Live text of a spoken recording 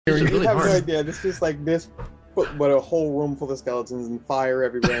This is You really have no hard. idea. This is like this, but a whole room full of skeletons and fire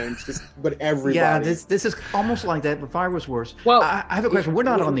everywhere, and it's just but everybody. Yeah, this is almost like that, but fire was worse. Well, I have a question. We're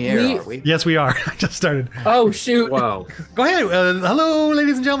not on the air, are we? Yes, we are. I just started. Oh shoot! Wow. Go ahead. Hello,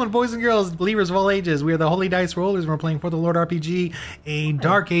 ladies and gentlemen, boys and girls, believers of all ages. We are the Holy Dice Rollers. We're playing For the Lord RPG, a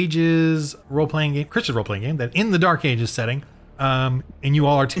Dark Ages role-playing game, Christian role-playing game that in the Dark Ages setting. And you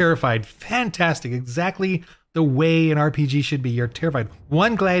all are terrified. Fantastic. Exactly the way an RPG should be. You're terrified.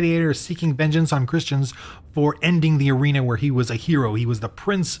 One gladiator is seeking vengeance on Christians for ending the arena where he was a hero. He was the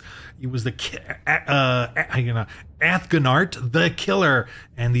prince. He was the Athgonart, the killer.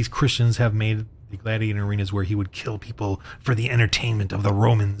 And these Christians have made the gladiator arenas where he would kill people for the entertainment of the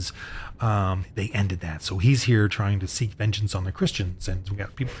Romans. They ended that. So he's here trying to seek vengeance on the Christians. And we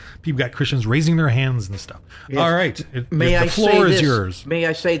got people got Christians raising their hands and stuff. Yes. All right. The floor is yours. May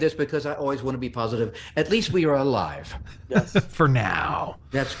I say this because I always want to be positive? At least we are alive. Yes. For now.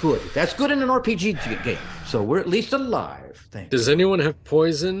 That's good. That's good in an RPG game. So we're at least alive. Thank you. Does anyone have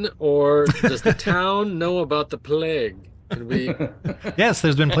poison, or does the town know about the plague? Can we? Yes,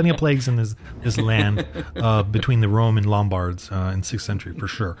 there's been plenty of plagues in this land between the Rome and Lombards in 6th century for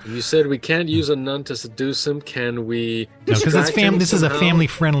sure. You said we can't use a nun to seduce him. Can we? No, because it's distract him this is a somehow?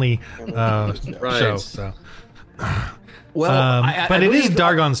 family-friendly Right. show. So. Well, But it is believe-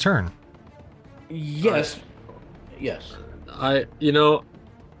 Dargon's turn. Yes. Yes.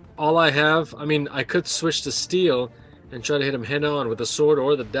 All I have. I mean, I could switch to steel and try to hit him head on with the sword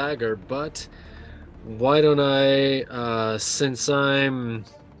or the dagger, but why don't I? Since I'm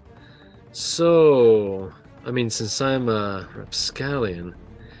a rapscallion,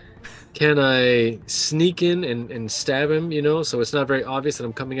 can I sneak in and stab him? So it's not very obvious that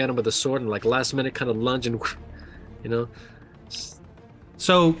I'm coming at him with a sword and like last minute kind of lunge and,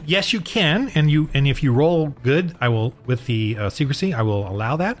 So yes, you can, and if you roll good, I will with the secrecy. I will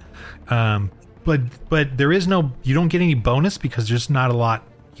allow that. But there is no. You don't get any bonus because there's not a lot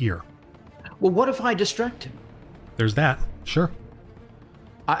here. Well, what if I distract him? There's that. Sure.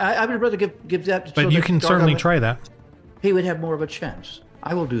 I would rather give that. But so you that can Dargon certainly would- try that. He would have more of a chance.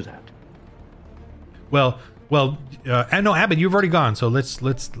 I will do that. Well. No, Abbott, you've already gone. So let's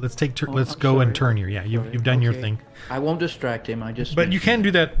take let's go and turn here. Yeah, you've done your Okay. thing. I won't distract him. I just. But you can do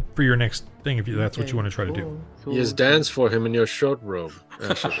that for your next thing if that's what you want to try to do. Yes, dance for him in your short robe.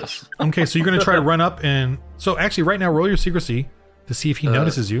 After this. Okay, so you're going to try to run up and so actually right now roll your secrecy to see if he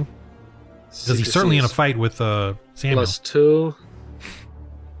notices you. Because he's certainly in a fight with Samuel. +2.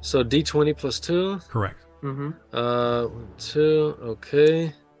 So D20 +2. Correct. 2.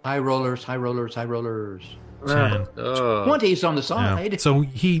 Okay. High rollers. 10. 20's on the Yeah. side. So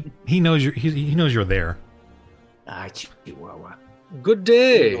he knows he knows you're there. Ah, Chihuahua. Good Can you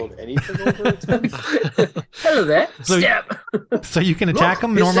day. hold anything over a 10? Hello there. So- Step. So you can attack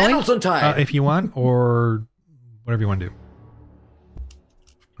him His normally sandals untied. if you want, or whatever you want to do.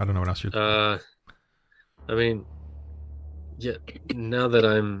 I don't know what else you're. I mean, yeah. Now that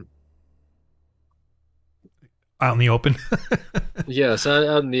I'm Out in the open.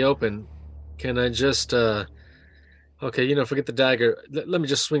 out in the open, can I just okay? Forget the dagger. Let me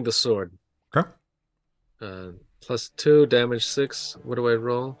just swing the sword. Okay. +2 damage 6. What do I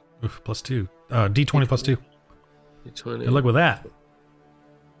roll? Oof, +2. D20 +2. D20. Good luck with that.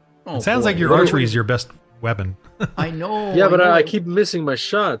 Oh, It sounds boy. like your archery is your best weapon. I know. Yeah, but know. I keep missing my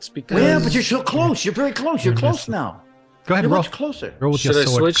shots because. Well, yeah, but you're so close. You're very close. You're You're close missing. now. Go ahead, You're roll. much closer. Roll with Should your I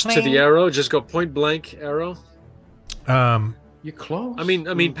sword. switch to the arrow? Just go point blank arrow. You're close. I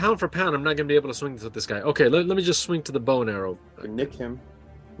mean, pound for pound, I'm not gonna be able to swing to this guy. Okay, let me just swing to the bow and arrow. Nick him.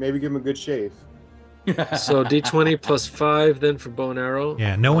 Maybe give him a good shave. So D20 +5 then for bow and arrow.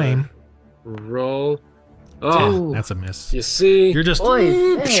 Yeah, no aim. Roll. 10. Oh, That's a miss. you see, You're just. Oy,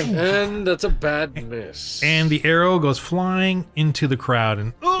 hey. and that's a bad miss. And the arrow goes flying into the crowd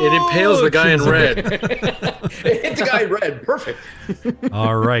and it impales the guy in kills him. red. Hit the guy in red. Perfect.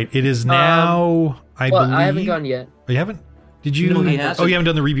 All right, it is now. I believe. I haven't gone yet. Oh, you haven't? Did you? No, he hasn't. Oh, you haven't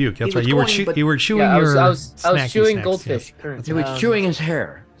done the rebuke. That's He right. was You were going, but- you were chewing Yeah, your. I was snacky chewing snacks, goldfish. yes. Currently. He was chewing his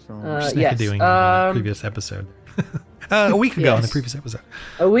hair. So. Yes. Doing in the previous episode. A week ago in the Yes. previous episode.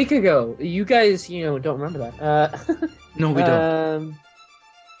 A week ago. You guys, don't remember that. No, we don't.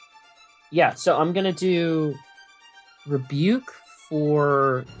 Yeah, so I'm gonna do rebuke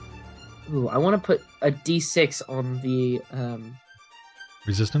for. Ooh, I want to put a D6 on the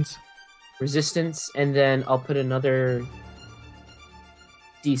Resistance. resistance, and then I'll put another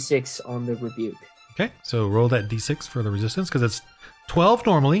D6 on the rebuke. Okay, so roll that d6 for the resistance because it's 12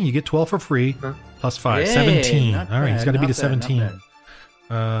 normally. You get 12 for free Huh. plus 5. Hey, 17. not All right, he's bad, got to beat not a bad, not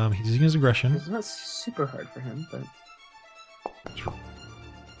 17. He's using his aggression. It's not super hard for him, but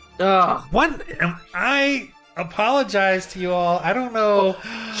Ugh. What? I apologize to you all. I don't know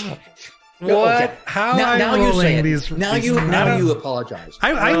No, what. okay. How now I'm you say rolling it. these. Now these- you I don't- apologize.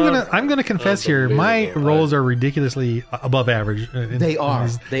 I'm gonna confess here. My Unbelievable. rolls are ridiculously above average. They are.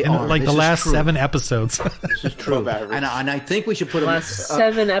 They are. Like This the is last true. 7 episodes. This is true, Above average. and I think we should put Last a.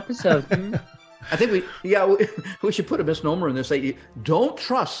 7 episodes. I think we should put a misnomer in there. Say, don't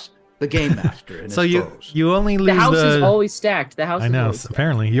trust the game master. And So his you throws. you only lose The house is always stacked. The house I is know. always stacked.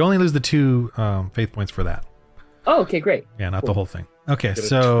 Apparently, you only lose the 2 faith points for that. Oh, okay, great. Yeah, not the whole thing. Okay, Gotta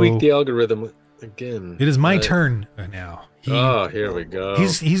so tweak the algorithm again. it is my Right. turn now. Oh, here we go.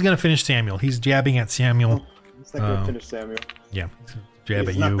 He's gonna finish Samuel. He's jabbing at Samuel. It's not gonna finish Samuel. Yeah, he's gonna jab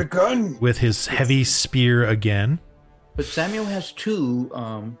It's at not you begun. with his heavy spear again. But Samuel has 2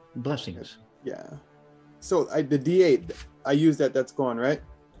 blessings. Yeah. So the D8, I use that. That's gone, right?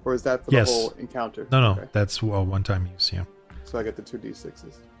 Or is that for Yes. the whole encounter? No, Okay. that's one-time use. Yeah. So I get the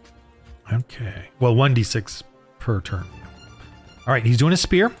 2d6s. Okay. Well, 1d6 per turn. All right, he's doing his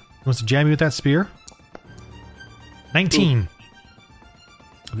spear. He wants to jab you with that spear. 19.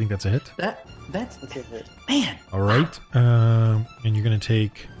 I think that's a hit. That's That's a hit. man. All right. And you're gonna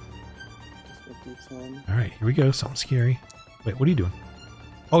take. Just a D10. All right, here we go. Something scary. Wait, what are you doing?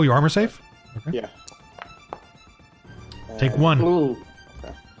 Oh, your armor safe? Okay. Yeah. Take And 1. Ooh.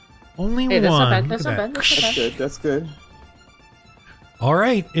 Only Hey, that's 1. not bad. Look That's at not that. bad. That's not That's bad. good. That's good. All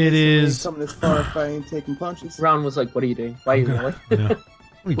right, it is. Coming this far if I ain't taking punches. Ron was like, "What are you doing? Why are you I'm rolling?" gonna- yeah. What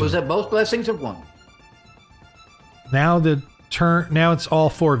are you Was doing? that both blessings or one? Now the turn. Now it's all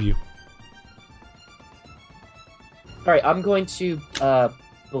 4 of you. All right, I'm going to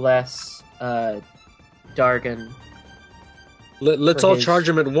bless Dargan. Let's for all his- charge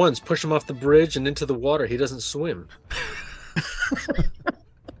him at once. Push him off the bridge and into the water. He doesn't swim.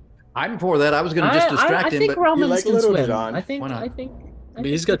 I'm for that. I was going to just distract I him, think but Romans like can little swim. Don. I think. Why not? I think. I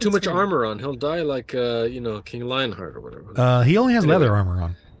mean, he's got too much armor on. He'll die like, King Lionheart or whatever. He only has Anyway. leather armor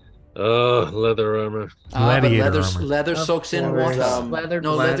on. Oh, leather armor. but Gladiator armor. leather Of soaks in course. water. Leather,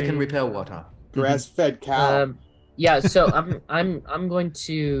 No, leather can gladiator. repel water. Grass-fed cow. Yeah, so I'm going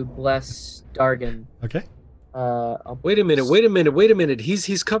to bless Dargan. Okay. I'll- Wait a minute.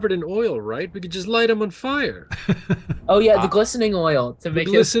 He's covered in oil, right? We could just light him on fire. Oh yeah, the glistening oil to The make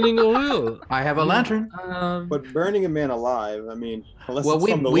glistening oil. I have a lantern. it. But burning a man alive, I mean, unless Well,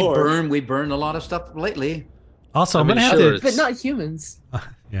 it's from the we Lord. burned a lot of stuff lately. Also, I'm I mean, gonna have sure, to. But not humans.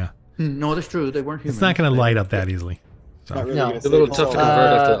 Yeah, No, that's true. They weren't human. it's not gonna light up that easily. So Not really No. gonna It's a little save tough to all.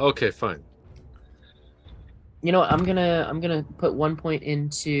 convert after. Okay, fine. You know what? I'm gonna put 1 point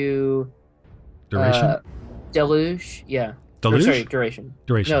into duration. deluge. Yeah. Or, Deluge. sorry, duration.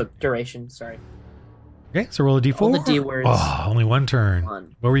 Duration. No, duration. Sorry. Okay, so roll a d4. All the D words. Oh, only 1 turn.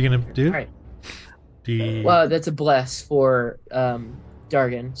 1. What were you gonna do? All right. D Well, that's a bless for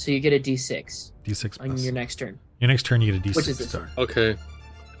Dargan, so you get a D6 d6 on plus. your next turn. Your next turn, you get a d6 Which is this star, Okay.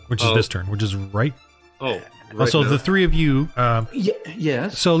 which is Oh. this turn, which is right. Oh. Also, now. the 3 of you.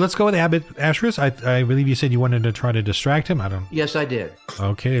 Yes. So let's go with Abbott Asherus. I believe you said you wanted to try to distract him. I don't. Yes, I did.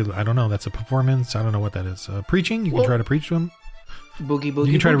 Okay, I don't know. That's a performance. I don't know what that is. Preaching. You can Well- try to preach to him. Boogie, boogie.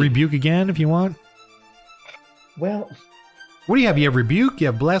 You can try to boogie. rebuke again if you want. Well, What do you have? You have rebuke. You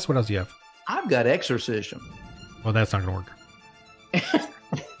have bless. What else do you have? I've got exorcism. Well, that's not going to work.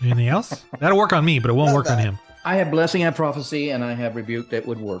 Anything else? That'll work on me, but it won't Not work on that. him. I have blessing and prophecy, and I have rebuke that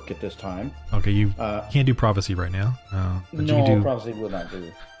would work at this time. Okay, you Uh, can't do prophecy right now. But you no, can do. prophecy will not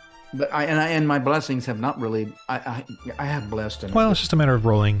do. But and my blessings have not really. I have blessed. And Well, it's just a matter of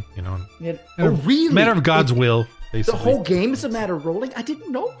rolling. You know, oh, really? matter of God's will, The basically. whole game is a matter of rolling. I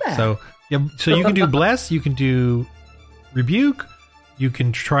didn't know that. So yeah, so you can do bless. You can do rebuke. You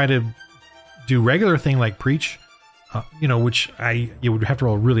can try to do regular thing like preach. Which you would have to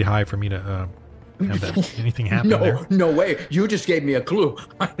roll really high for me to have that anything happen there. no way. You just gave me a clue.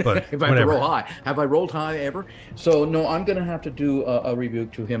 But if I have to whatever. roll high, have I rolled high ever? So no, I'm going to have to do a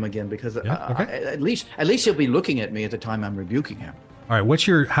rebuke to him again because Yeah, okay. at least he'll be looking at me at the time I'm rebuking him. All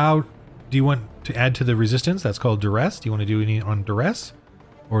right, how do you want to add to the resistance? That's called duress. Do you want to do any on duress,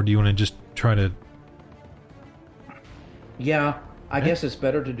 or do you want to just try to? Yeah, I Okay. guess it's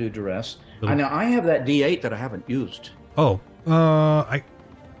better to do duress. Little- Now I have that D8 that I haven't used. Oh,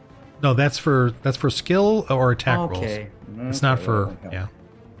 no, that's for skill or attack rolls. Okay. It's not Okay, for that won't help. yeah.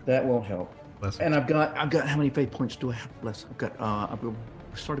 That won't help. Bless. And I've got how many fate points do I have? Bless. I've got I've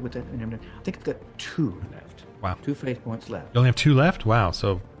started with that. I think I've got 2 left. Wow. 2 fate points left. You only have 2 left. Wow.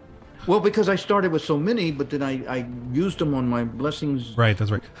 So Well, because I started with so many, but then I used them on my blessings. right,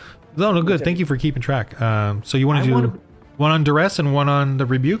 that's right. No, good. Thank you for keeping track. So you want I to do wanna- one on duress and one on the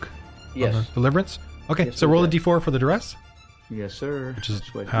rebuke? On Yes. the deliverance. Okay, Yes, so we roll a did. d4 for the duress. Yes, sir. Which is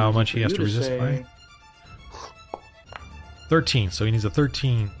That's what how easy much for he has you to resist say. by. 13. So he needs a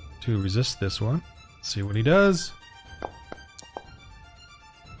 13 to resist this one. Let's see what he does.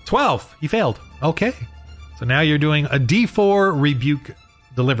 12. He failed. Okay. So now you're doing a D4 rebuke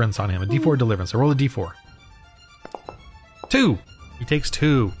deliverance on him. A D4 deliverance. So roll a D4. 2. He takes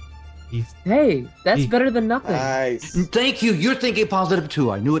 2. Hey, that's He- better than nothing. Nice. Thank you. You're thinking positive too.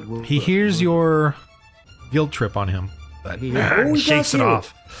 I knew it would. He hears your guilt trip on him, but He shakes got it you.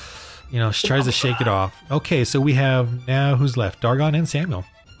 off. You know, she tries to shake it off. Okay, so we have now who's left? Dargon and Samuel.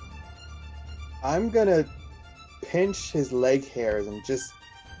 I'm gonna pinch his leg hairs and just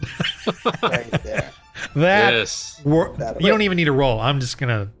right there. That Yes. you don't even need to roll. I'm just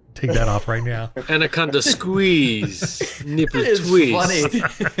gonna take that off right now. Anaconda squeeze. Nipple It's twist. funny.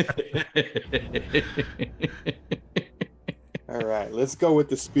 All right, let's go with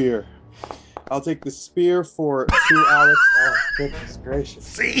the spear. I'll take the spear for 2, Alex. Oh, goodness gracious.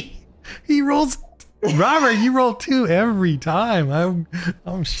 See, he rolls. Robert, you roll 2 every time.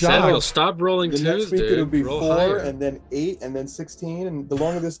 I'm Samuel, shocked. stop rolling The twos, next week dude. it'll be Roll 4, higher. and then 8, and then 16, and the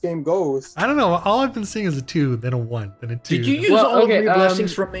longer this game goes. I don't know. All I've been seeing is a 2, then a 1, then a 2. Did you use Well, all okay, of your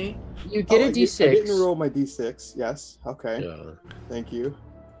blessings from me? You get Oh, a D6. I didn't roll my D6. Yes. Okay. Yeah. Thank you.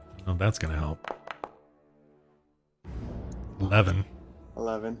 Oh, that's gonna help. 11.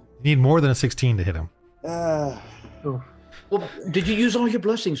 11. You need more than a 16 to hit him. Oof. Well, did you use all your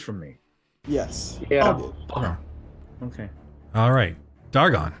blessings from me? Yes. Yeah. Oh, bummer. Okay. All right,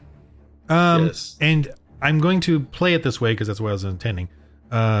 Dargon. Yes. And I'm going to play it this way because that's what I was intending.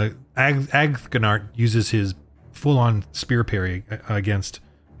 Agthanart uses his full-on spear parry against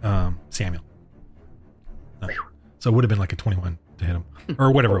Samuel. So it would have been like a 21 to hit him,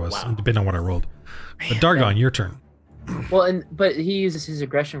 or whatever it was, Wow. depending on what I rolled. But Dargon, your turn. Well, but he uses his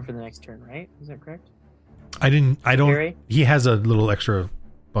aggression for the next turn, right? Is that correct? I don't. Parry? He has a little extra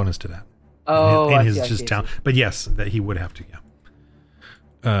bonus to that. Oh, in I his see, I just see, I talent. see. But yes, that he would have to.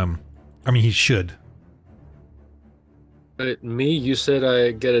 Yeah. I mean, he should. Wait, me? You said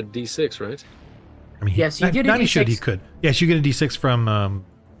I get a D6, right? I mean, Yes, you not, get a not he should. He D6. could. Yes, you get a D6 from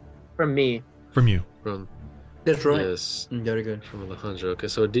From me. you. From That's right. yes, Very good. from Alejandro. Okay,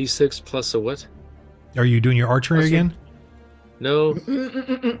 so a D6 plus a what? Are you doing your archery Plus again? No,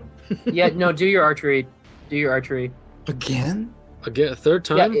 Yeah, no, do your archery. Do your archery. Again? I get a third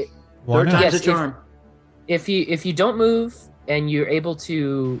Yeah, time. Why Third not? time's Yes, a if- charm. if you don't move and you're able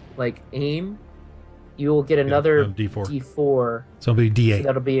to like aim, you will get another D4. D4. So it'll be So D8.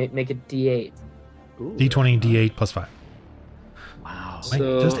 that'll be make it D8. Ooh, D20, D8 plus 5. Wow. Mike,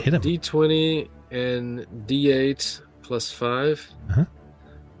 So just hit him. D20 and D8 plus 5. Uh-huh.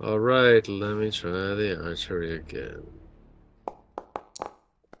 All right, let me try the archery again.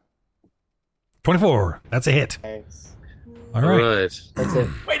 24. That's a hit. Nice. All right. That's it.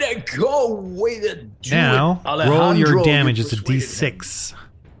 Way to go! Way to do Now, it, roll Alejandro. your You damage. It's a persuaded him. D6.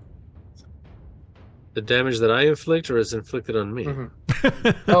 The damage that I inflict or is inflicted on me? Mhm.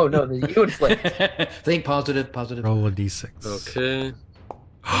 Oh no, you inflict. Think positive, positive. Roll a D6. Okay.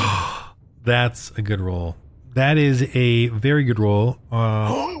 That's a good roll. That is a very good roll.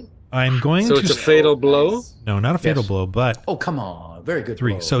 I'm going So to... it's a fatal blow? No, not a fatal Yes. blow, but Oh, come on. Very good.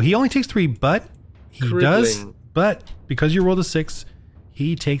 3. roll. So he only takes 3, but he does... Crippling. But because you rolled a 6,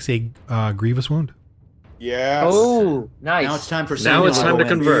 he takes a grievous wound. Yes. Oh, nice. Now it's time for Now it's time to go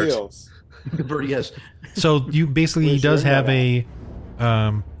in. convert. Feels. Convert, yes. So you basically he Where's does your have a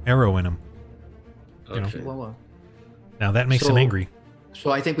arrow in him. know. Okay. Well, Now that makes him So- angry. so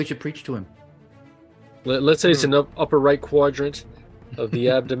I think we should preach to him. Let's say it's in the upper right quadrant of the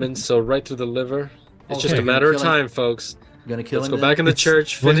abdomen, so right through the liver. It's just Okay. a matter of Kill him. time, folks. You're gonna kill Let's him. go then? back in the It's-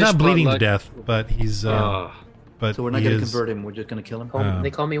 church. Well, he's finish not bleeding to potluck. death, but he's but So we're not he gonna is, convert him. We're just gonna kill him. Um, They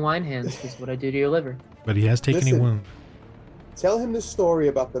call me wine hands. Is what I do to your liver. but he has taken a Listen. wound. Tell him the story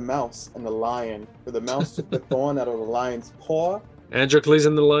about the mouse and the lion, where the mouse took the thorn out of the lion's paw. Androcles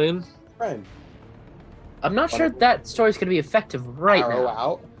and the lion. Friend. I'm not sure that story's going to be effective right Arrow now.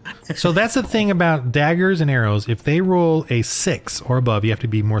 out. So that's the thing about daggers and arrows. If they roll a 6 or above, you have to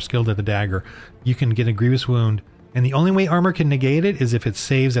be more skilled at the dagger. You can get a grievous wound, and the only way armor can negate it is if it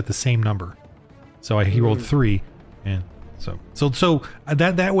saves at the same number. So he rolled 3, and so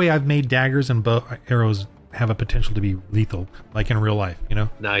that way I've made daggers and arrows have a potential to be lethal, like in real life. You know,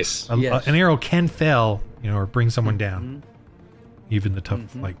 Nice. Yes. an arrow can fell, or bring someone down, Mhm. even the tough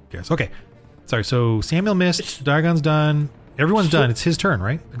guys. Okay, sorry. So Samuel missed. Dargon's done. Everyone's done. It's his turn,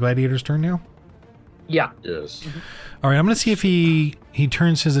 right? The gladiator's turn now. Yeah. Yes. All right, I'm going to see if he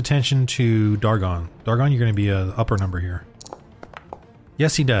turns his attention to Dargon. Dargon, you're going to be a upper number here.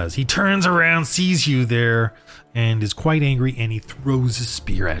 Yes, he does. He turns around, sees you there, and is quite angry, and he throws his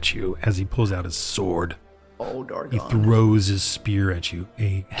spear at you as he pulls out his sword. Oh, darn. He throws his spear at you.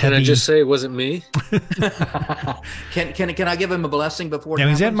 Can I just say it wasn't me? Can I give him a blessing before? Now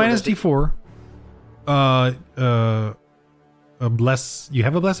he's at happens, minus or does D4. You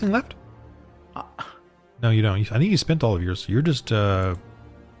have a blessing left? No, you don't. I think you spent all of yours. So you're just candle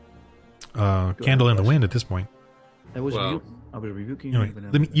in the wind at this point. That was Wow. I was rebuking Anyway,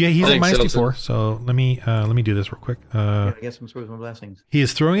 you. he's at Thanks, minus Elton. D4. So let me do this real quick. I guess I'm supposed to my blessings. He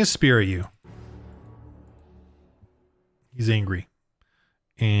is throwing a spear at you. He's angry,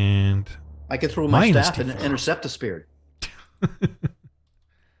 and I could throw my Minus staff and D4. intercept the spirit.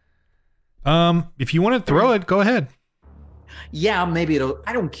 if you want to throw it, go ahead. Yeah, maybe it'll.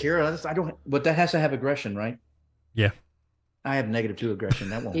 I don't care. I don't. But that has to have aggression, right? Yeah. I have -2 aggression.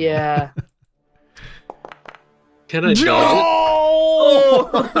 That won't. Yeah. Can I dodge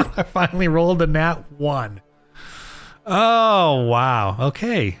I finally rolled a nat 1. Oh wow.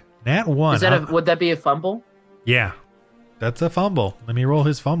 Okay, nat 1. Is that would that be a fumble? Yeah, that's a fumble. Let me roll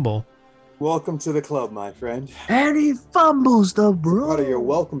his fumble. Welcome to the club, my friend. And he fumbles the bro. Part of your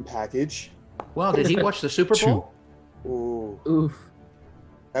welcome package. Wow, did he watch the Super Bowl? Ooh, Oof.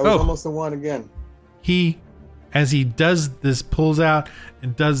 that was Oh. almost a 1 again. He, as he does this, pulls out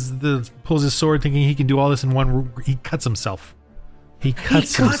and pulls his sword, thinking he can do all this in one. He cuts himself. He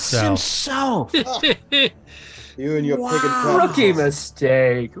cuts himself. it? You and your Wow. pig and cat. Rookie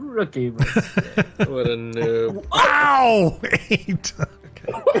mistake. Rookie mistake. What a noob. Ow! 8.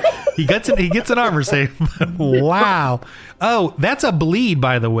 Okay. He gets it. He gets an armor save. Wow. Oh, that's a bleed,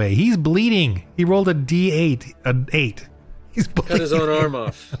 by the way. He's bleeding. He rolled a D8. An 8. He's bleeding. Cut his own arm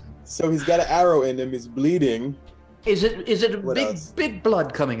off. So he's got an arrow in him. He's bleeding. Is it What big else? big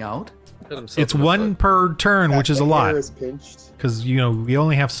blood coming out? Cut himself It's in the one foot. per turn, which is a The lot hair is pinched. because we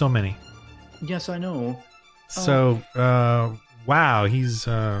only have so many. Yes, I know. So, wow, he's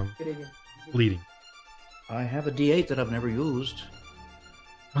bleeding. I have a D8 that I've never used.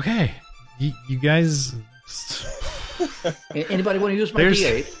 Okay, you guys. Anybody want to use my There's-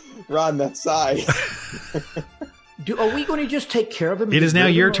 D8? Ron, that side. Are we going to just take care of him? It is now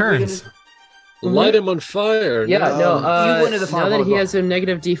your Or are we gonna- turns. Light him on fire. Yeah, No. no. You went to the Now farm that he hog has a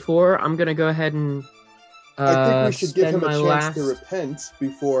 -D4, I'm gonna go ahead and I think we should give spend him a my chance last. to repent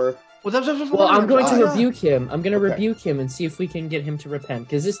before. Well, that's Well, I'm going to Ah, yeah. rebuke him. I'm going to Okay. rebuke him and see if we can get him to repent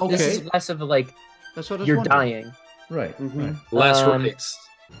because this Okay. is less of a like That's what I was you're wondering. dying. Right. Mhm. right. Last Um, rites.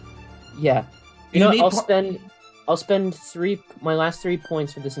 Yeah. You You know, need what, I'll spend my last 3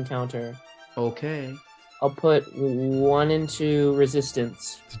 points for this encounter. Okay. I'll put 1 into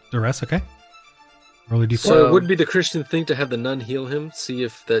resistance. The rest, okay. Roll a d4. So it would be the Christian thing to have the nun heal him, see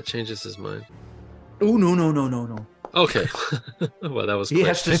if that changes his mind. Oh no. Okay. Well, that was He quick.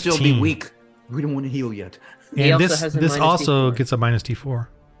 has to still be 15. weak. We don't want to heal yet. He and also this has a this minus also D4. gets a minus d4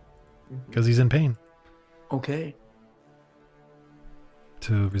 because he's in pain Okay.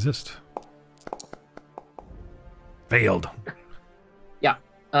 to resist. Failed.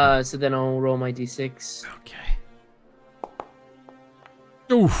 So then I'll roll my D6. Okay.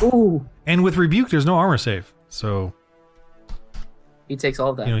 Oof. Ooh. And with rebuke, there's no armor save, so He takes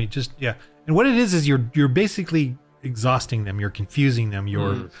all of that. you just And what it is you're basically exhausting them. You're confusing them.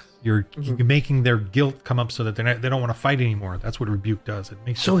 You're you're making their guilt come up so that they don't want to fight anymore. That's what rebuke does. It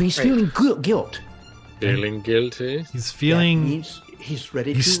makes So he's Right. feeling guilt. Feeling guilty. he's feeling Yeah, he's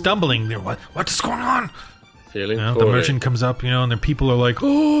ready. he's to stumbling there. What's going on? Feeling The poorly. merchant comes up, and the people are like,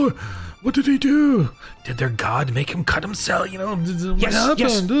 "Oh, what did he do? Did their god make him cut himself? What Yes,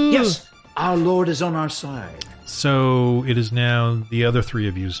 happened?" yes. Our Lord is on our side. So it is now the other 3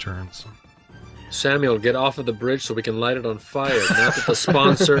 of you's turns. Samuel, get off of the bridge so we can light it on fire. Now that the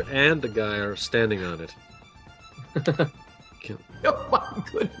sponsor and the guy are standing on it. Oh my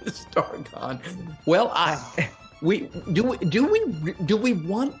goodness, Dargon. Well, do we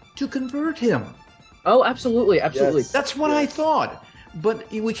want to convert him? Oh, absolutely. Yes. That's what I thought.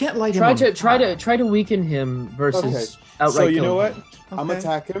 But we can't light him Try on to fire. try to weaken him versus Okay. outright. So you know killing what? him. I'm gonna Okay.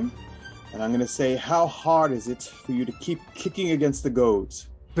 attack him, and I'm gonna say, how hard is it for you to keep kicking against the goads?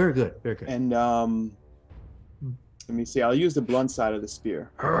 Very good, very good. And let me see. I'll use the blunt side of the spear.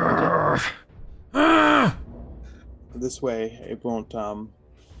 This way, it won't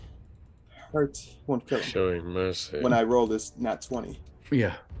hurt. Won't kill him. Showing mercy. When I roll this nat 20.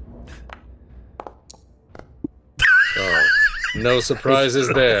 Yeah. Oh, no surprises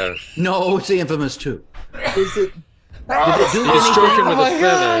there. No, it's the infamous 2. Is it? Did it do He's stroking anything? with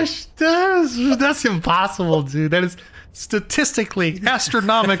a feather. that's impossible, dude. That is statistically,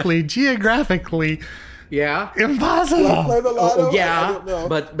 astronomically, geographically Yeah. Impossible. Will I play the lotto? I Yeah. don't know.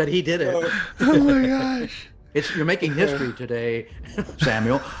 But he did it. Oh my gosh. You're making history today,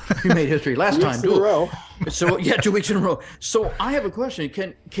 Samuel. You made history last 2 time weeks in a too. row. So yeah, 2 weeks in a row. So I have a question.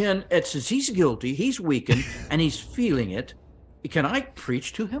 Can since he's guilty, he's weakened, and he's feeling it. Can I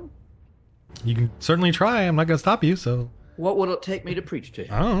preach to him? You can certainly try. I'm not going to stop you. So What will it take me to preach to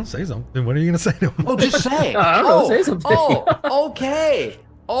him? I don't know. Say something. What are you going to say to him? Oh, just say. I don't know, say something. Oh, okay.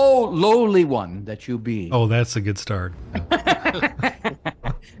 Oh, lowly one that you be. Oh, that's a good start.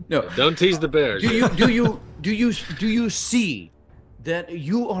 No. Don't tease the bears. Do you see that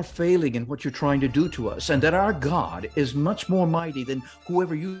you are failing in what you're trying to do to us, and that our God is much more mighty than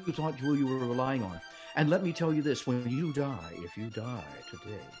whoever you thought you were relying on? And let me tell you this: when you die, if you die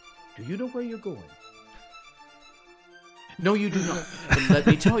today, do you know where you're going? No, you do not. But let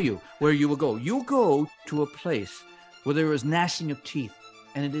me tell you where you will go. You'll go to a place where there is gnashing of teeth,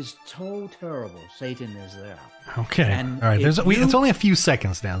 and it is so terrible. Satan is there. Okay. And all right. if It's only a few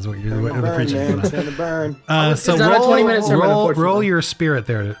seconds now. Is what you're Turn to the burn, preaching. man. Turn to burn. So It's not a 20 minute sermon, roll unfortunately. your spirit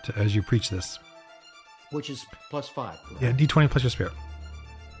there as you preach this. Which is +5. Correct? Yeah, D20 plus your spirit.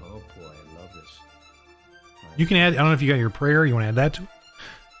 Oh boy, I love this. You can add. I don't know if you got your prayer. You want to add that to it?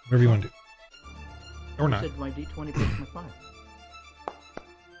 Whatever you want to do. Or I not. said my D20 plus my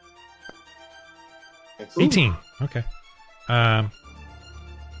 5. 18. Okay.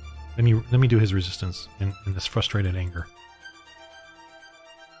 Let me do his resistance in this frustrated anger.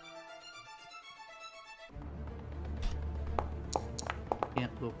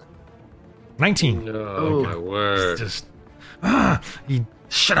 Can't look. 19. Oh, my word. Just you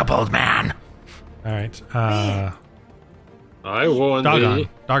shut up, old man. All right. I warned thee.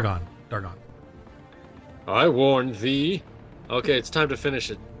 Dargon. I warned thee. Okay, it's time to finish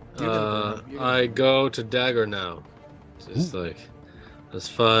it. You're gonna burn. I go to dagger now. It's like that's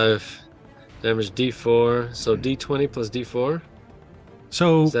 5 damage D4. So D20 plus D4.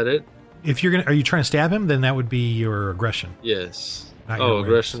 So Is that it? if are you trying to stab him? Then that would be your aggression. Yes. Not your Oh,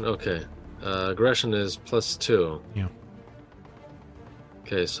 awareness. aggression. Okay. Aggression is +2. Yeah.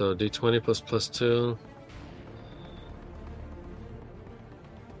 Okay, so D20 plus +2.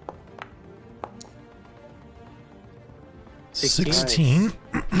 $16.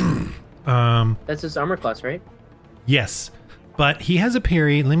 That's his armor class, right? Yes, but he has a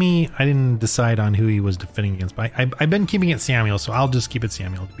parry. I didn't decide on who he was defending against, but I've been keeping it Samuel, so I'll just keep it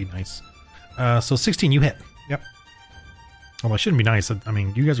Samuel to be nice. So 16, you hit. Yep. Well, it shouldn't be nice. I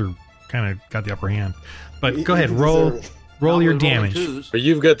mean, you guys are kind of got the upper hand, but go ahead, You roll deserve it. your Rolling damage. twos. But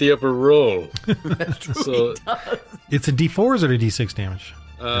you've got the upper roll. That's true. So It's a D4 or is it a D6 damage?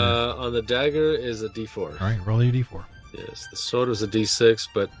 on the dagger is a D4. All right, roll your D4. Yes, the sword was a D6,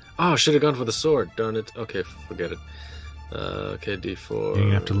 but I should have gone for the sword. Darn it. Okay, forget it. Okay, D4. You're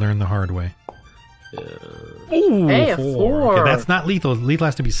gonna have to learn the hard way. Yeah. Ooh, Hey, a 4. four. Okay, that's not lethal. Lethal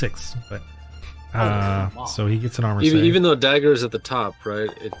has to be 6, but come on. so he gets an armor Even, save. even though dagger is at the top, right?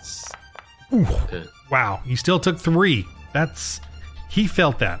 It's Ooh, okay. wow, he still took 3. He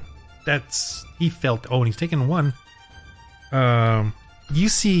felt that. He felt. Oh, and he's taken 1. You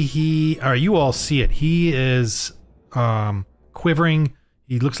see, you all see it. He is quivering.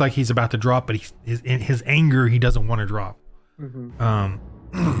 He looks like he's about to drop, but in his anger, he doesn't want to drop.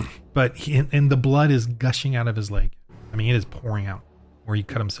 Mm-hmm. But and the blood is gushing out of his leg. I mean, it is pouring out where he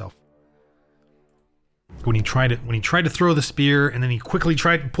cut himself. When he tried to throw the spear, and then he quickly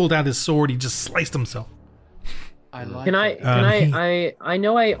pulled out his sword. He just sliced himself. I like Can I? it. I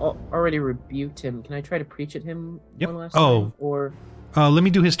know I already rebuked him. Can I try to preach at him Yep. one last Oh. time? Or Let me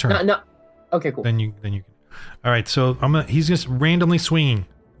do his turn. no? Okay, cool. Then you can. All right, so he's just randomly swinging,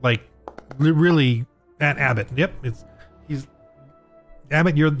 like really at Abbott. Yep, he's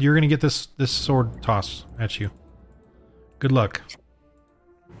Abbott. You're gonna get this sword toss at you. Good luck.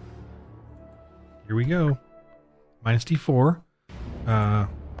 Here we go. Minus D4.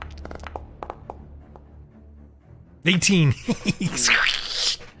 18.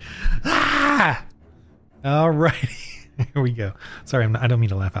 Ah! All right. Here we go. Sorry, I don't mean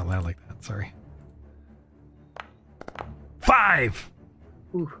to laugh out loud like that. Sorry. 5.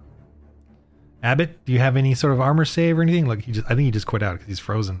 Ooh. Abbott, do you have any sort of armor save or anything? Look, I think he just quit out because he's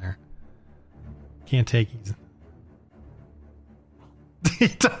frozen there. Can't take. He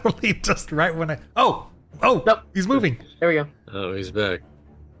totally just right when Oh, Nope. he's moving. There we go. Oh, he's back.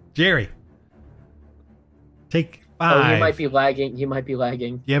 Jerry, take 5. Oh, you might be lagging. You might be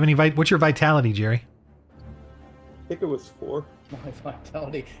lagging. Do you have any? What's your vitality, Jerry? I think it was 4. My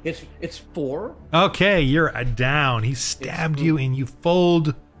vitality. It's 4. Okay, you're down. He stabbed you, and you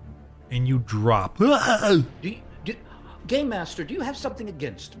fold, and you drop. Do Game Master, do you have something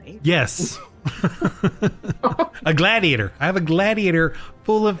against me? Yes. A gladiator. I have a gladiator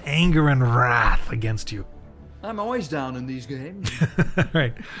full of anger and wrath against you. I'm always down in these games. All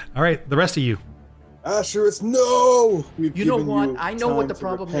right. The rest of you. Asherus, no! You know what? I know what the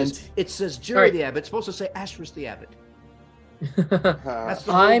problem is. It says Jerry the Abbot. It's supposed to say Asherus the Abbot. That's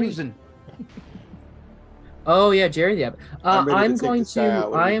the whole reason. Oh yeah, Jerry the Abbot. I'm going to.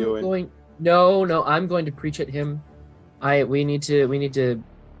 I'm going to preach at him. We need to.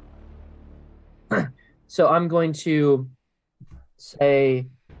 So I'm going to say,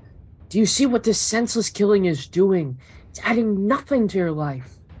 do you see what this senseless killing is doing? It's adding nothing to your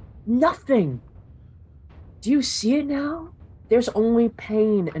life. Nothing. Do you see it now? There's only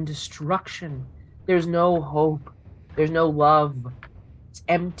pain and destruction. There's no hope. There's no love. It's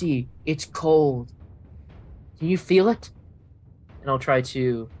empty. It's cold. Can you feel it? And I'll try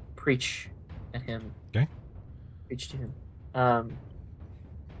to preach at him. Okay. Preach to him.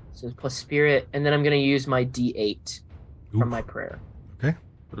 So plus spirit, and then I'm going to use my D8 from my prayer. Okay.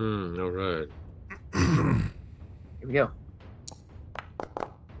 All right. Here we go.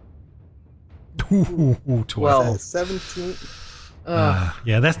 Ooh, 12. 17.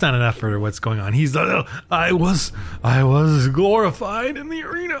 Yeah, that's not enough for what's going on. He's I was glorified in the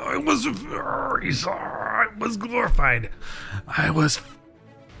arena. I was glorified. I was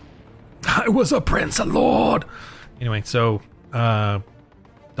a prince, a lord. Anyway, so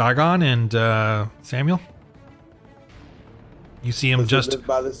Dagon and Samuel, you see him just live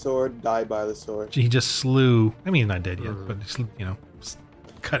by the sword, die by the sword. He just slew. I mean, he's not dead yet, but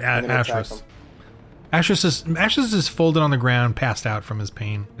cut out Asherus. Asherus is folded on the ground, passed out from his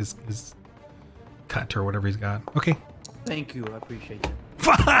pain, his cut or whatever he's got. Okay. Thank you. I appreciate it.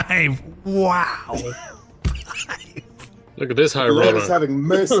 5. Wow. 5. Look at this high The Lord roller. is having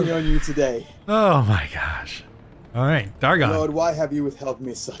mercy on you today. Oh my gosh. All right, Dargon. Lord, why have you withheld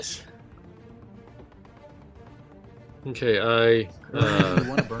me such? Okay, I You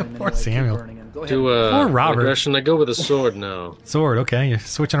want to burn him Poor anyway, keep Samuel. burning him. Go ahead. do Poor Robert. aggression. I go with a sword now. Sword. Okay, you're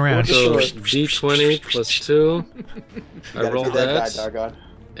switching around. So D20 plus 2. I roll that guy, that, Dargon.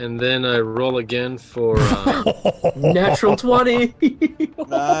 and then I roll again for Natural 20.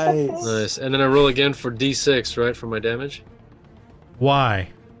 Nice. nice, and then I roll again for D6, right, for my damage. Why?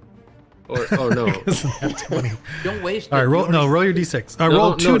 Or oh no, Don't waste All right, it. roll. You No, already- roll your d6. No, Roll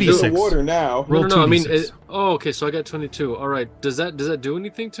no, two do There's d6. the water now. Roll no. I mean, 2d6. okay, so I got 22. All right, does that do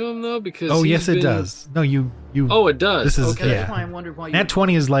anything to him though? Because Oh he's yes, it been- does. No, you. Oh, it does. This is okay. That's why yeah. I wondered why you. Nat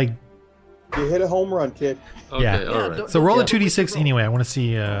 20 is like You hit a home run, kid. Okay, Yeah. all right. don't- so. Roll a yeah, 2d6 roll. anyway. I want to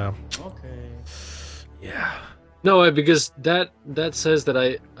see. Okay. Yeah. No, because that says that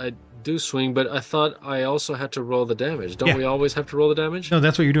I do swing, but I thought I also had to roll the damage. Don't Yeah. we always have to roll the damage? No,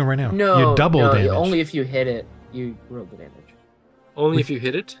 that's what you're doing right now. No, you double no, damage, only if you hit it, you roll the damage. Only if you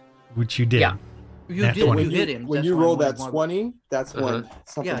hit it. which you did. Yeah. You Nat did. 20. You hit him. When That's you why roll I'm that wondering why- 20, that's when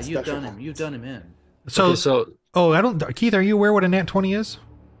something Yeah, you've special done him. happens. You've done him in. So, Okay, so oh, I don't. Keith, are you aware what a nat 20 is?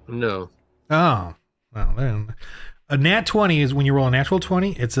 no. Oh, well then, a nat 20 is when you roll a natural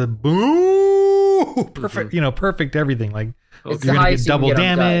 20. It's a boom, perfect. Perfect everything. Like It's you're the gonna highest get you can double get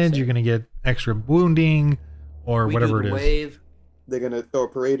on damage. dice. You're gonna get extra wounding, or We whatever do it the is. Wave. They're gonna throw a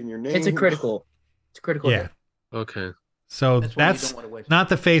parade in your name. It's a critical. It's a critical. Yeah. hit. Okay. So That's why you that's don't want to waste. not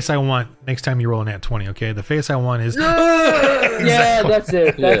the face I want next time you roll a nat 20. Okay, the face I want is Yeah, that's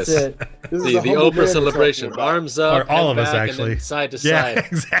it. That's Yes. it. This is The a humble Oprah man we're celebration. talking about. Arms up. Or all head of us, back, and actually. then side to yeah, side.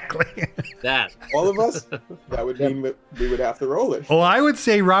 exactly. That. All of us? That would mean that we would have to roll it. Well, I would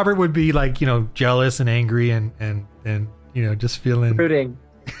say Robert would be like jealous and angry and just feeling Brooding.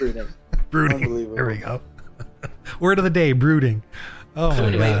 brooding. Unbelievable. There we go. Word of the day: brooding. Oh my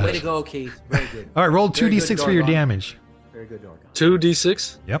Anyway, gosh. way to go, Keith. Very good. All right, roll Very good, 2d6 for your Dargon. damage. Very good, Dargon.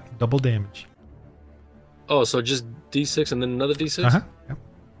 2d6. Yep, double damage. Oh, so just d6 and then another d6. Uh-huh. Yep.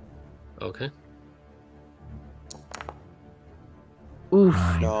 Okay. Oof.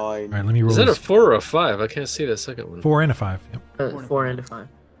 9. 9. All right, let me roll Is that a this. 4 or a 5? I can't see that second one. 4 and a 5. Yep. 4 and a 5.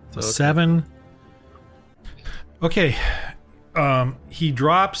 So Okay. 7. Okay. He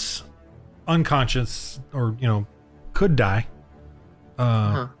drops unconscious, or could die.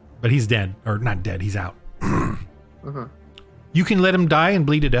 But he's dead, or not dead. He's out. Uh-huh. You can let him die and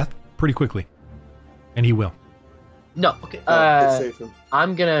bleed to death pretty quickly, and he will. No. Okay. Save him.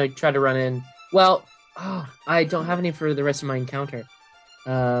 I'm gonna try to run in. Well, I don't have any for the rest of my encounter.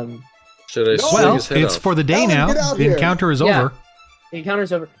 Should I No. swing Well, his head it's off? for the day Alan, now. get out The here. encounter is Yeah. over. The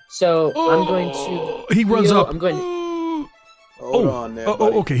encounter's over. So I'm going to. He runs heal- up. I'm going. Hold on there, oh,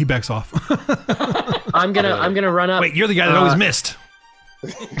 buddy. okay. He backs off. I'm gonna run up. Wait, you're the guy that always missed.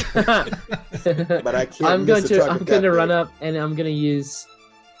 But I can't. I'm going miss a target that to run big. up and I'm going to use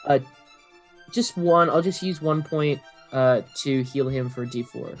just one. I'll just use 1 point to heal him for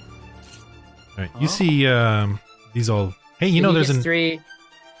D4. All right. You see these all. Hey, you So know he there's gets 3,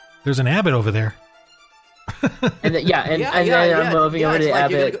 there's an abbot over there. and then, then I'm moving over to the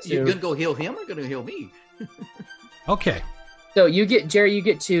abbot. You're gonna go heal him or gonna heal me? Okay. So you get Jerry, you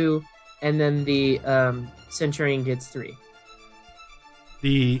get 2, and then the centurion gets 3.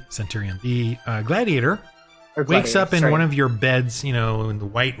 The centurion, the gladiator, Or wakes gladiator, up in sorry. one of your beds, you know, in the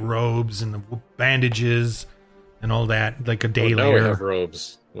white robes and the bandages and all that, like a day Now we later. have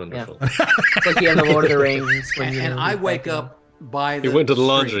robes. Wonderful. It's like the end of Lord of the Rings. When And I wake up by the. He went to the street.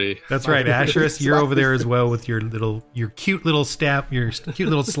 laundry. That's right, Asherus. You're over there as well with your cute little stab, your cute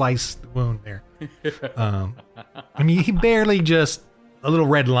little slice wound there. I mean, he barely just a little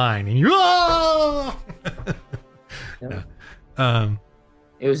red line, and you. Oh! Yeah.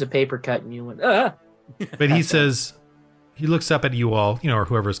 It was a paper cut, and you went, ah! But he says, he looks up at you all, you know, or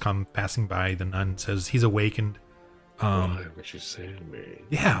whoever's come passing by. The nun says he's awakened. Why would you say to me?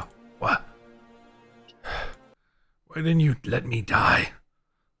 Yeah. What? Why didn't you let me die?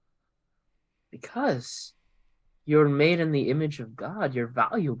 Because you're made in the image of God. You're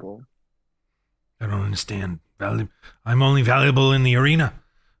valuable. I don't understand. I'm only valuable in the arena,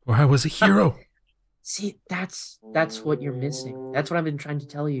 or I was a hero. See, that's what you're missing. That's what I've been trying to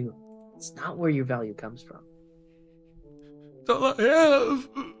tell you. It's not where your value comes from. That's all I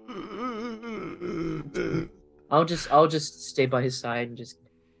have. I'll just stay by his side and just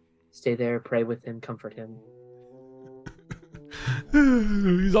stay there, pray with him, comfort him.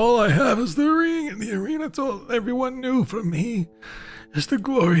 He's all I have is the ring in the arena. That's all everyone knew from me. Is the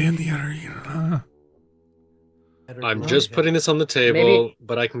glory in the arena. I'm just putting this on the table, Maybe-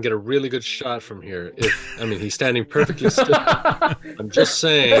 but I can get a really good shot from here. He's standing perfectly still. I'm just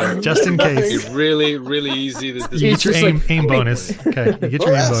saying. Just in case. It's really, really easy. This You get your just aim, like- aim bonus. Okay, you get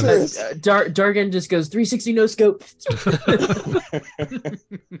your aim Well, bonus. Dargan just goes 360 no scope.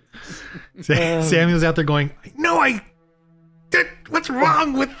 Samuel's out there going, what's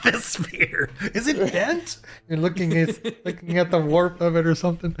wrong with this spear? Is it bent? You're looking at the warp of it or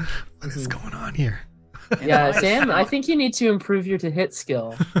something. What is going on here? Yeah, Sam, I think you need to improve your to hit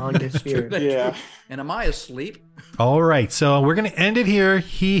skill on your spear. Yeah. And am I asleep? All right, so we're gonna end it here.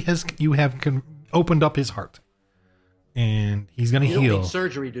 You have opened up his heart, and he's gonna You don't heal. need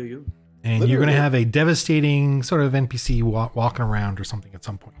surgery, do you? And you're going to Literally. have a devastating sort of NPC walking around or something at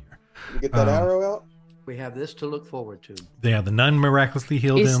some point here. You get that arrow out? We have this to look forward to. Yeah, the nun miraculously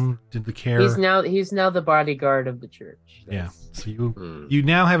healed He's- him, did the care. He's now the bodyguard of the church. Yeah, so you Hmm. you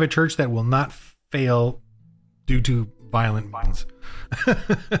now have a church that will not fail due to violent means. you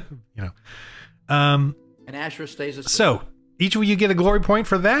know. And Asher stays asleep. So each of you get a glory point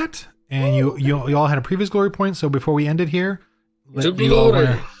for that, and you all had a previous glory point. So before we end it here, To you all glory.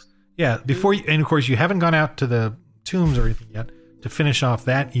 wanna- yeah, before you, and of course you haven't gone out to the tombs or anything yet to finish off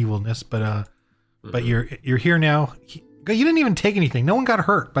that evilness, but you're here now. You didn't even take anything. No one got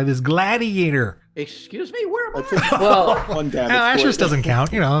hurt by this gladiator. Excuse me, where am I I? took Well, one Now, damage. Asher's doesn't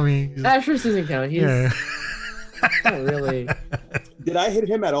count. You know, I mean, Asher's doesn't count. He's yeah. not really. Did I hit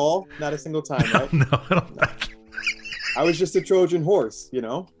him at all? Not a single time, right? No, I don't think. I was just a Trojan horse, you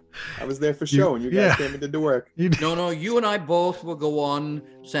know? I was there for show, and you guys yeah. came and did the work. You did- No, you and I both will go on,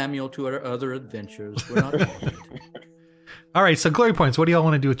 Samuel, to our other adventures. We're not involved. All right, so glory points. What do y'all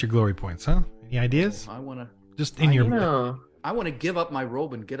want to do with your glory points? Huh? Any ideas? I want to. Just in your. No. I want to give up my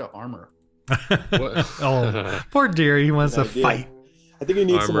robe and get an armor. What? Oh, poor dear. He wants to Good idea. fight. I think you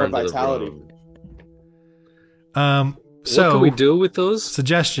need some Armor more under the vitality. robe. So What can we do with those?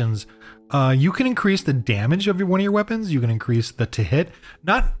 suggestions. You can increase the damage of one of your weapons. You can increase the to hit.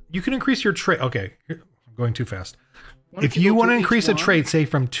 You can increase your trait. Okay, I'm going too fast. Why don't If you go want to each increase a one? trait, say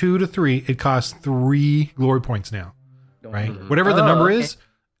from 2 to 3, it costs 3 glory points now. Don't Right? do Whatever the Oh, number okay. is,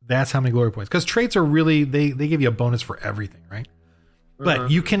 that's how many glory points. Because traits are really they give you a bonus for everything, right?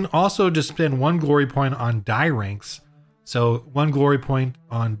 But you can also just spend 1 glory point on die ranks. So 1 glory point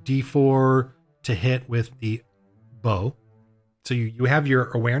on D4 to hit with the bow. So you have your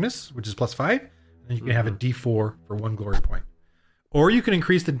awareness, which is +5, and you can have a D4 for 1 glory point. Or you can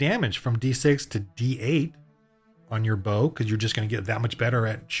increase the damage from D6 to D8 on your bow, because you're just going to get that much better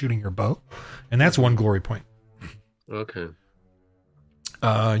at shooting your bow. And that's 1 glory point. Okay.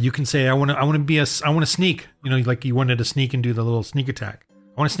 You can say, I want to sneak, you know, like you wanted to sneak and do the little sneak attack.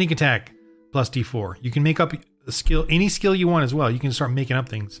 I want to sneak attack plus D4. You can make up a skill, any skill you want as well. You can start making up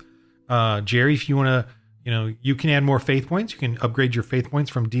things. Jerry, if you want to, you know, you can add more faith points. You can upgrade your faith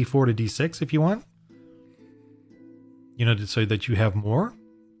points from D4 to D6 if you want. so that you have more.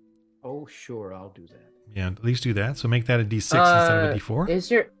 Oh, sure, I'll do that. Yeah, at least do that. So make that a D6 instead of a D4.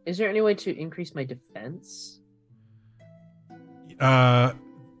 Is there any way to increase my defense? Yeah,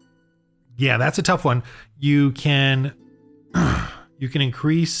 that's a tough one. You can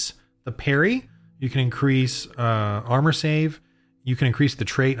increase the parry. You can increase armor save. You can increase the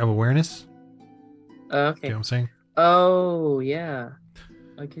trait of awareness. Okay. You know what I'm saying? Oh, yeah.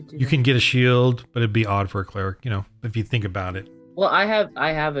 I could do You can get a shield, but it'd be odd for a cleric, if you think about it. Well, I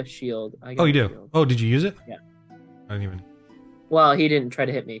have a shield. I got Oh, you a do? shield. Oh, did you use it? Yeah. I didn't even. Well, he didn't try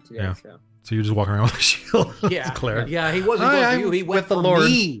to hit me today, Yeah. so. So you're just walking around with a shield. Yeah, It's a cleric. Yeah, he wasn't Hi, going I'm for you. He went with the for Lord.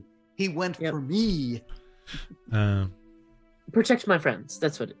 me. He went Yep. for me. Protect my friends.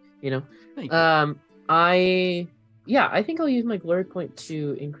 That's what Thank you. I think I'll use my glory point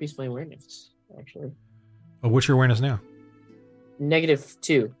to increase my awareness, actually. Oh, what's your awareness now?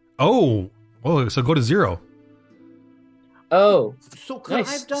 -2. Oh, so go to 0. Oh, So could I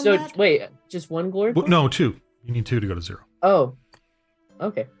nice. have done So that? wait, just one glory point? No, 2. You need 2 to go to 0. Oh,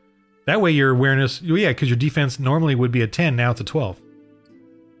 okay. That way your awareness, because your defense normally would be a 10, now it's a 12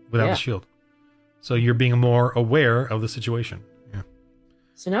 without Yeah. the shield. So you're being more aware of the situation. Yeah.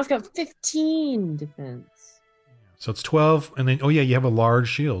 So now I've got 15 defense. So it's 12, and then, you have a large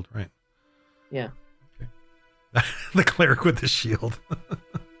shield, right? Yeah. Okay. The cleric with the shield.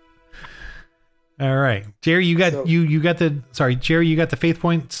 All right. Jerry, you got Jerry, you got the faith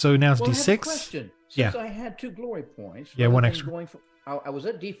point, so now it's Well, I D6. have a question. Yeah. Since I had 2 glory points. Yeah, rather one than extra. I was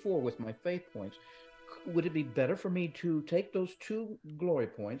at D4 with my faith points. Would it be better for me to take those 2 glory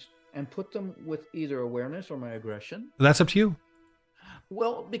points and put them with either awareness or my aggression? That's up to you.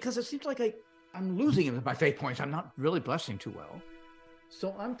 Well, because it seems like I'm losing it with my faith points. I'm not really blessing too well.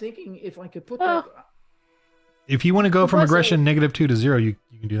 So I'm thinking if I could put that... If you want to go from Plus, aggression -2 to 0, you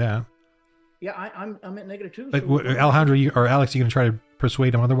can do that. Yeah, I'm at -2. But so- Alejandro or Alex, you going to try to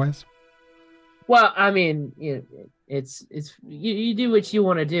persuade him otherwise? Well, I mean, it's you do what you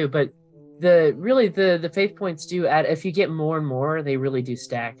want to do, but the faith points do add. If you get more and more, they really do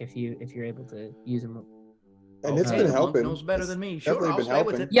stack. If you're able to use them. And it's Okay, been the monk helping. knows better It's than me. Sure, definitely I'll been stay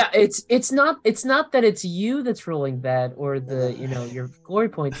with helping. it. Yeah, it's not that it's you that's rolling bad or your glory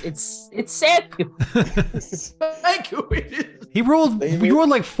points. It's Samuel. Thank you. It is. He rolled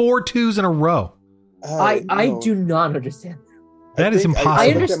like 4 2s in a row. I no. do not understand. That is think impossible. I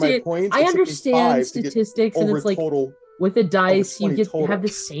looked at my understand. points, I it took me understand 5 to get statistics, and over it's like total. with the dice, you 20 get total. have the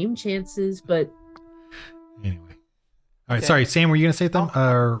same chances, but Anyway. All right. Okay. Sorry, Sam, were you going to say something?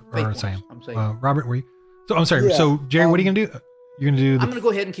 Or Faith points, Sam? I'm saying. Robert, were you? So I'm sorry. Yeah, So Jerry, what are you going to do? You're going to do I'm the going to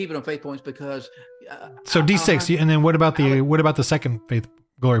go ahead and keep it on faith points because. so D6, and then what about the second faith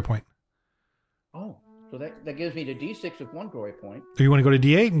glory point? Oh, so that gives me the D6 of 1 glory point. Do you want to go to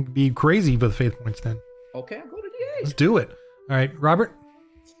D8 and be crazy with faith points then? Okay, I'll go to Let's D8. do it. All right, Robert.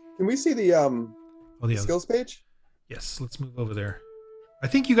 Can we see the Oh, the other. skills page? Yes, let's move over there. I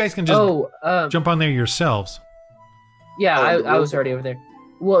think you guys can just jump on there yourselves. yeah, Oh, I was already over there.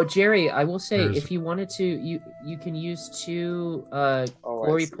 Well, Jerry, I will say, There's- if you wanted to, you can use 2 I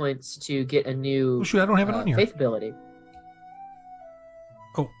glory see. points to get a new Oh shoot, I don't have it on here. faith ability.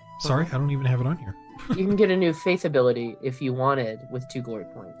 Oh, sorry, I don't even have it on here. You can get a new faith ability if you wanted with 2 glory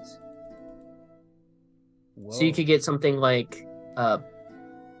points. So you could get something like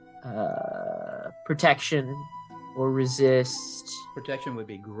protection or resist. Protection would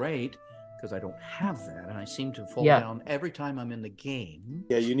be great because I don't have that, and I seem to fall Yeah. down every time I'm in the game.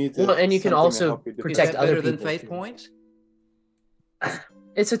 Yeah, you need to. Well, and you can something to also help you defend. Is protect that other better than people, faith too. points?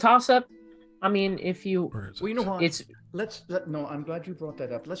 It's a toss up. I mean, if you, Where is it? Well, you know what? it's No, I'm glad you brought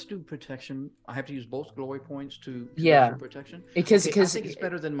that up. Let's do protection. I have to use both glory points to Yeah. for protection. because Okay, I think it's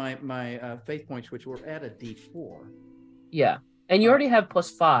better than my faith points, which were at a D4. yeah, and you already have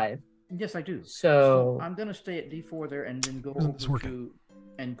 +5. Yes, I do. So I'm gonna stay at D4 there, and then go Isn't this over working?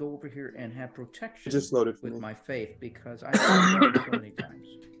 go over here and have protection. It just loaded for with me. my faith because I've done it so many times.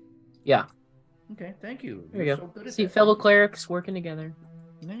 yeah, Okay, thank you. there you You're go. so good at See, that. fellow clerics working together.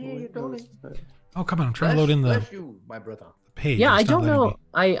 Hey, totally. Oh, come on, I'm trying to load in the Bless you, my brother. page. Yeah, It's I not don't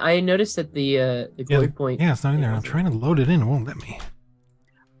letting know. I noticed that the glory point. Yeah, it's not in there. I'm trying to load it in. It won't let me.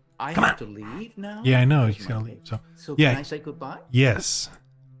 I Come have to leave now. Yeah, I know. That's He's my got to leave. fate. So, So yeah. can I say goodbye, yes.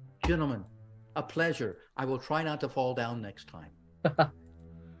 gentlemen? A pleasure. I will try not to fall down next time.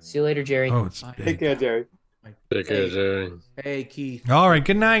 See you later, Jerry. Oh, it's Take Take big. care, Jerry. Take care, Jerry. Hey, Keith. All right,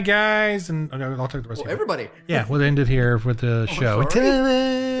 good night, guys. And I'll talk to the rest Oh, of you. everybody. Yeah, we'll end it here with the show. sorry. Ta-da!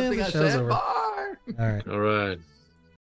 Something The I show's said. over. Bye. All right. All right.